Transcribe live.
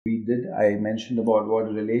I mentioned about what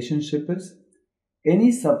a relationship is.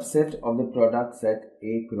 Any subset of the product set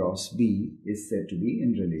A cross B is said to be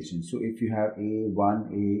in relation. So if you have A,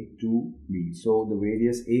 1A, 2B, so the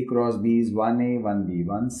various A cross B is 1A, 1B,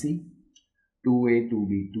 1C, 2A,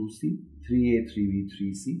 2B, 2C, 3A, 3B,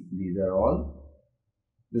 3C. These are all.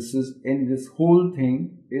 This whole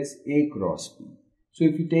thing is A cross B. So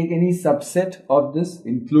if you take any subset of this,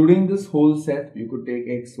 including this whole set, you could take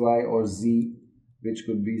X, Y or Z, which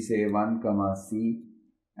could be say 1, C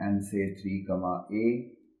and say 3,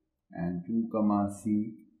 A and 2,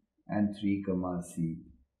 C and 3, C.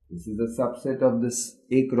 This is a subset of this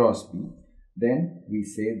A cross B. Then we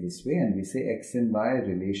say this way, and we say X and Y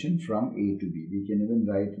relation from A to B. We can even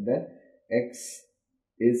write that X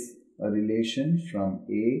is a relation from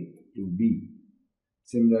A to B.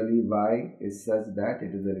 Similarly, Y is such that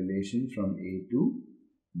it is a relation from A to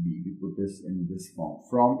B. We put this in this form,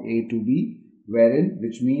 from A to B,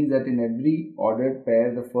 which means that in every ordered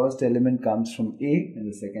pair, the first element comes from A and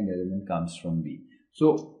the second element comes from B.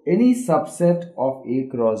 So any subset of A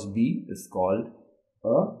cross B is called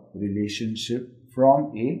a relationship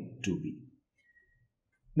from A to B.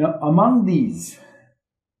 Now, among these,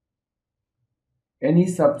 any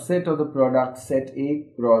subset of the product set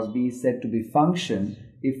A cross B is said to be function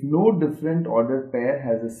if no different ordered pair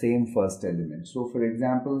has the same first element. So, for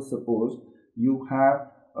example, suppose you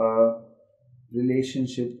have a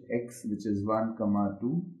relationship X, which is 1,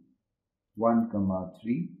 2, 1,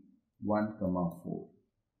 3, 1, 4.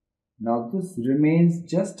 Now, this remains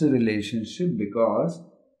just a relationship because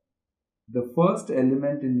the first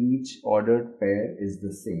element in each ordered pair is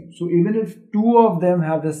the same. So, even if two of them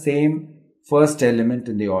have the same first element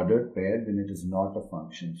in the ordered pair, then it is not a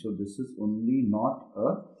function. So, this is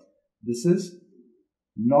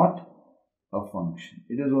not a function.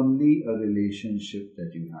 It is only a relationship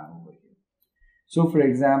that you have over here. So, for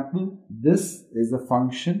example, this is a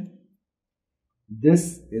function,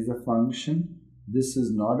 this is a function, this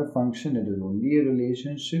is not a function, it is only a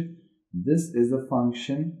relationship. This is a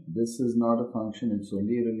function, this is not a function, it's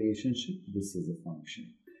only a relationship, this is a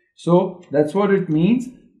function. So, that's what it means.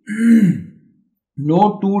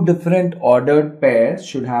 No two different ordered pairs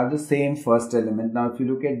should have the same first element. Now, if you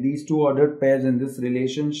look at these two ordered pairs in this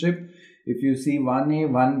relationship, if you see 1A,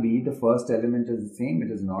 1B, the first element is the same,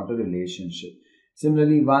 it is not a relationship.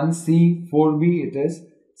 Similarly, 1C, 4B, it is.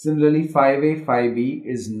 Similarly, 5A, 5B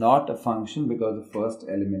is not a function because the first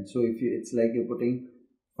element. So, it's like you're putting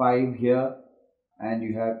 5 here and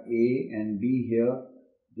you have A and B here.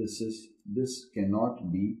 This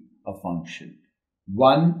cannot be a function.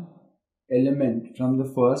 One element from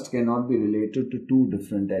the first cannot be related to two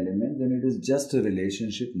different elements, and it is just a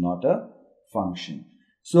relationship, not a function.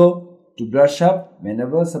 So, to brush up,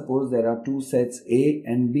 whenever suppose there are two sets A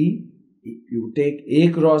and B, you take A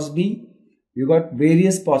cross B, you got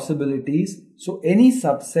various possibilities. So, any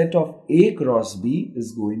subset of A cross B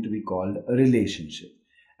is going to be called a relationship.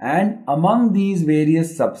 And among these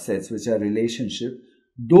various subsets which are relationship,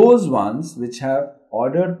 those ones which have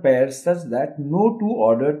ordered pairs such that no two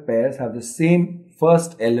ordered pairs have the same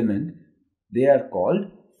first element, they are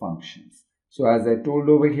called functions. So, as I told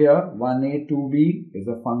over here, 1A, 2B is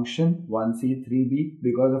a function, 1C, 3B,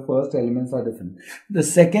 because the first elements are different. The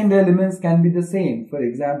second elements can be the same. For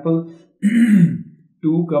example, 2,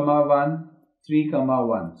 1, 3,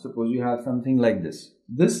 1. Suppose you have something like this.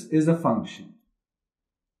 This is a function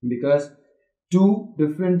because two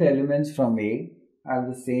different elements from A have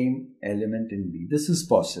the same element in B. This is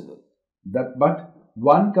possible. But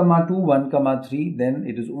 1, 2, 1, 3, then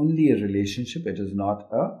it is only a relationship. It is not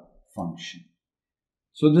a function.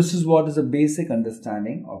 So, this is what is a basic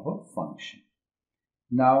understanding of a function.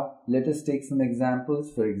 Now, let us take some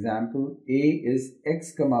examples. For example, A is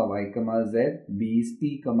X, Y, Z, B is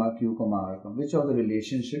P, Q, R. Which of the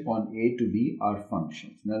relationship on A to B are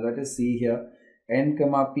functions? Now, let us see here. N,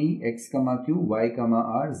 P, X, Q, Y,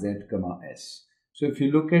 R, Z, S. So, if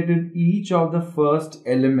you look at it, each of the first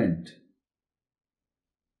element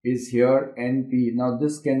is here NP. Now,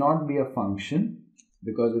 this cannot be a function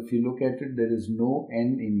because if you look at it, there is no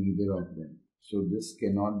N in either of them. So, this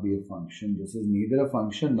cannot be a function. This is neither a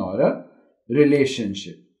function nor a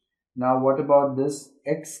relationship. Now, what about this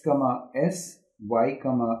X, S, Y,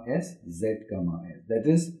 S, Z, S? That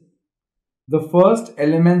is, the first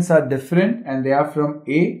elements are different and they are from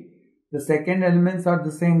A. The second elements are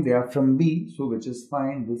the same, they are from B, so which is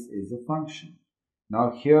fine, this is a function.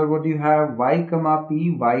 Now here what you have, Y,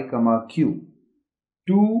 P, Y, Q.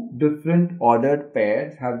 Two different ordered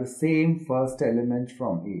pairs have the same first element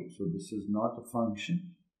from A, so this is not a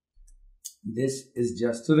function. This is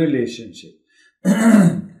just a relationship.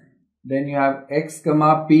 Then you have x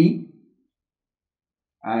comma p,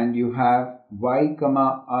 and you have y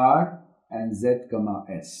comma r and z comma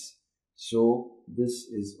s. So this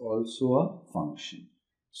is also a function.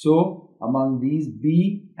 So among these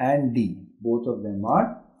b and d, both of them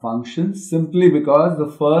are functions, simply because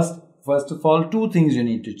the first of all, two things you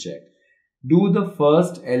need to check. Do the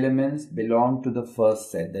first elements belong to the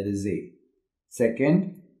first set, that is A?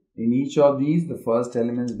 Second, in each of these, the first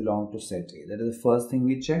elements belong to set A. That is the first thing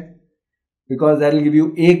we check, because that will give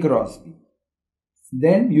you A cross B.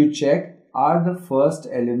 Then you check, are the first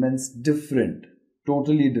elements different,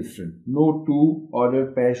 totally different? No two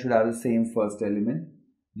ordered pairs should have the same first element.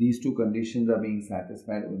 These two conditions are being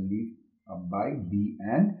satisfied only by B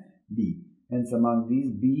and D. Hence, among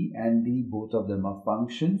these B and D, both of them are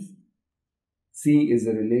functions. C is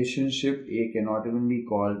a relationship. A cannot even be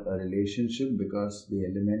called a relationship because the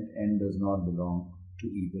element N does not belong to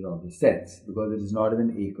either of the sets, because it is not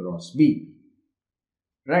even A cross B.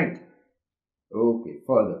 Right? Okay,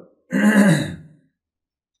 further.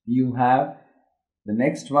 You have the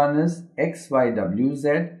next one is X, Y, W, Z.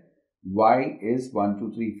 Y is 1,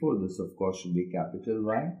 2, 3, 4. This, of course, should be capital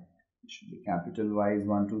Y. It should be capital Y is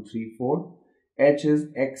 1, 2, 3, 4. H is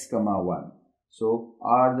X comma 1. So,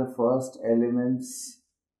 are the first elements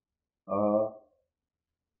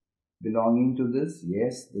belonging to this?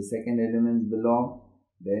 Yes, the second elements belong.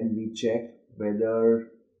 Then we check whether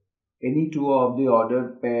any two of the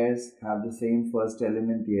ordered pairs have the same first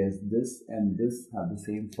element. Yes, this and this have the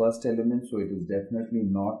same first element, so it is definitely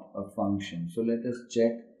not a function. So let us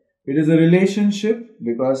check. It is a relationship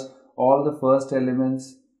because all the first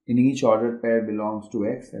elements in each ordered pair belongs to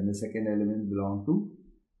X and the second elements belong to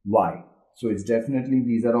Y. So it's definitely,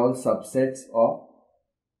 these are all subsets of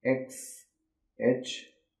X. H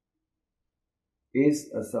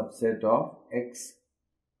is a subset of X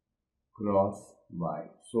cross Y.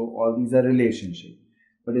 So all these are relationships,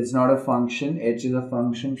 but it's not a function. H is a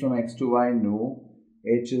function from X to Y. No.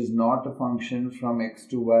 H is not a function from X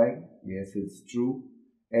to Y. Yes, it's true.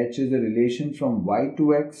 H is a relation from Y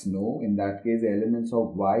to X. No. In that case, the elements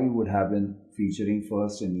of Y would have been featuring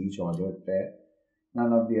first in each ordered pair.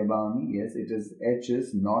 None of the above. Yes, it is. H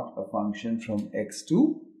is not a function from X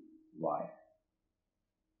to Y.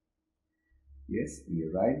 Yes, we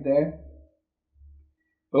are right there.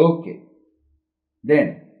 Okay.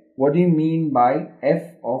 Then, what do you mean by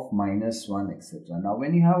f of minus 1, etc.? Now,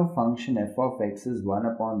 when you have a function f of x is 1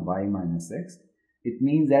 upon y minus x, it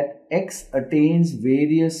means that x attains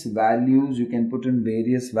various values. You can put in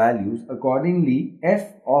various values. Accordingly,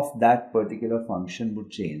 f of that particular function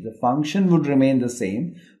would change. The function would remain the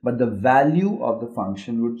same, but the value of the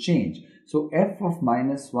function would change. So, f of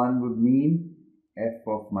minus 1 would mean f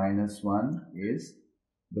of minus 1 is,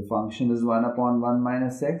 the function is 1 upon 1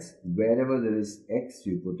 minus x. Wherever there is x,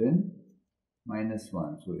 you put in minus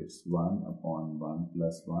 1. So, it's 1 upon 1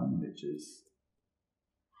 plus 1, which is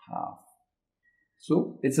half.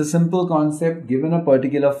 So, it's a simple concept. Given a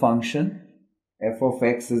particular function, f of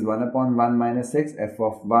x is 1 upon 1 minus x. F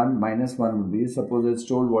of 1 minus 1 would be, suppose it's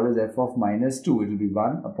told what is f of minus 2. It will be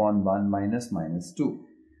 1 upon 1 minus minus 2.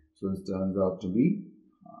 So, it turns out to be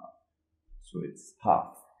half. So, it's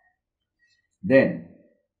half. Then,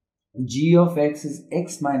 g of x is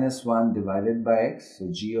x minus 1 divided by x. So,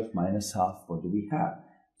 g of minus half, what do we have?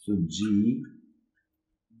 So, g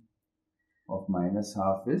of minus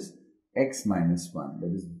half is x minus 1.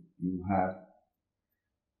 That is, you have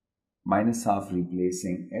minus half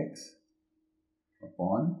replacing x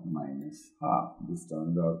upon minus half. This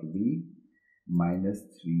turns out to be minus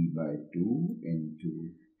 3 by 2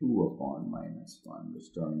 into 2 upon minus 1. This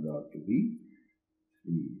turns out to be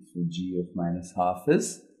 3. So, g of minus half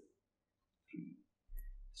is 3.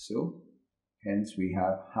 So, hence we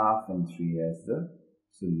have half and 3 as the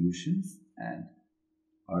solutions, and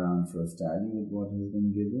our answers tally with what has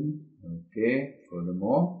been given. Okay,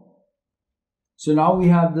 furthermore, so now we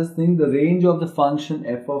have this thing, the range of the function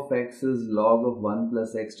f of x is log of 1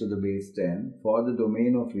 plus x to the base 10 for the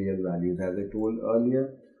domain of real values. As I told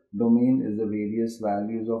earlier, domain is the various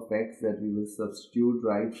values of x that we will substitute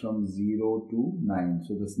right from 0 to 9.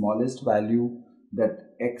 So the smallest value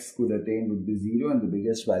that x could attain would be 0 and the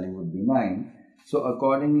biggest value would be 9. So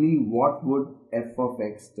accordingly, what would f of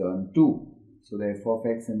x turn to? So the f of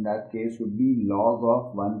x in that case would be log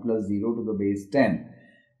of 1 plus 0 to the base 10.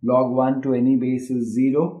 Log 1 to any base is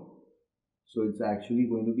 0. So it's actually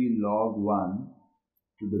going to be log 1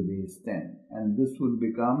 to the base 10. And this would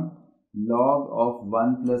become log of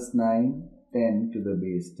 1 plus 9, 10 to the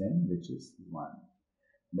base 10, which is 1.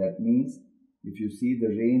 That means if you see the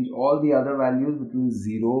range, all the other values between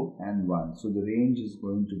 0 and 1. So the range is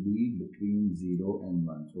going to be between 0 and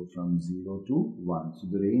 1. So from 0 to 1. So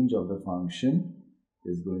the range of the function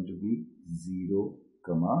is going to be 0,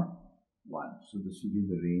 comma 1. So this will be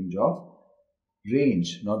the range of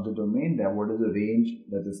range, not the domain. That what is the range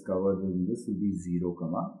that is covered within this will be 0,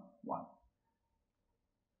 comma 1.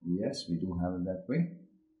 Yes, we do have it that way.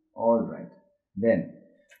 Alright. Then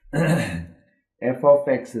f of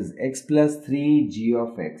x is x plus 3, g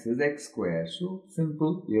of x is x square. So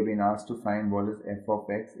simple. We have been asked to find what is f of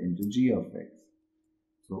x into g of x.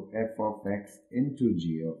 So f of x into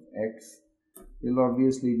g of x will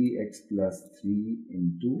obviously be x plus 3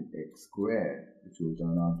 into x squared, which will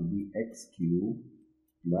turn out to be x cubed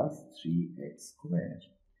plus 3x squared.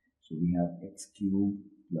 So we have x cubed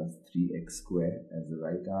plus 3x squared as the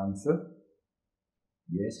right answer.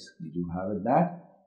 Yes, we do have it that.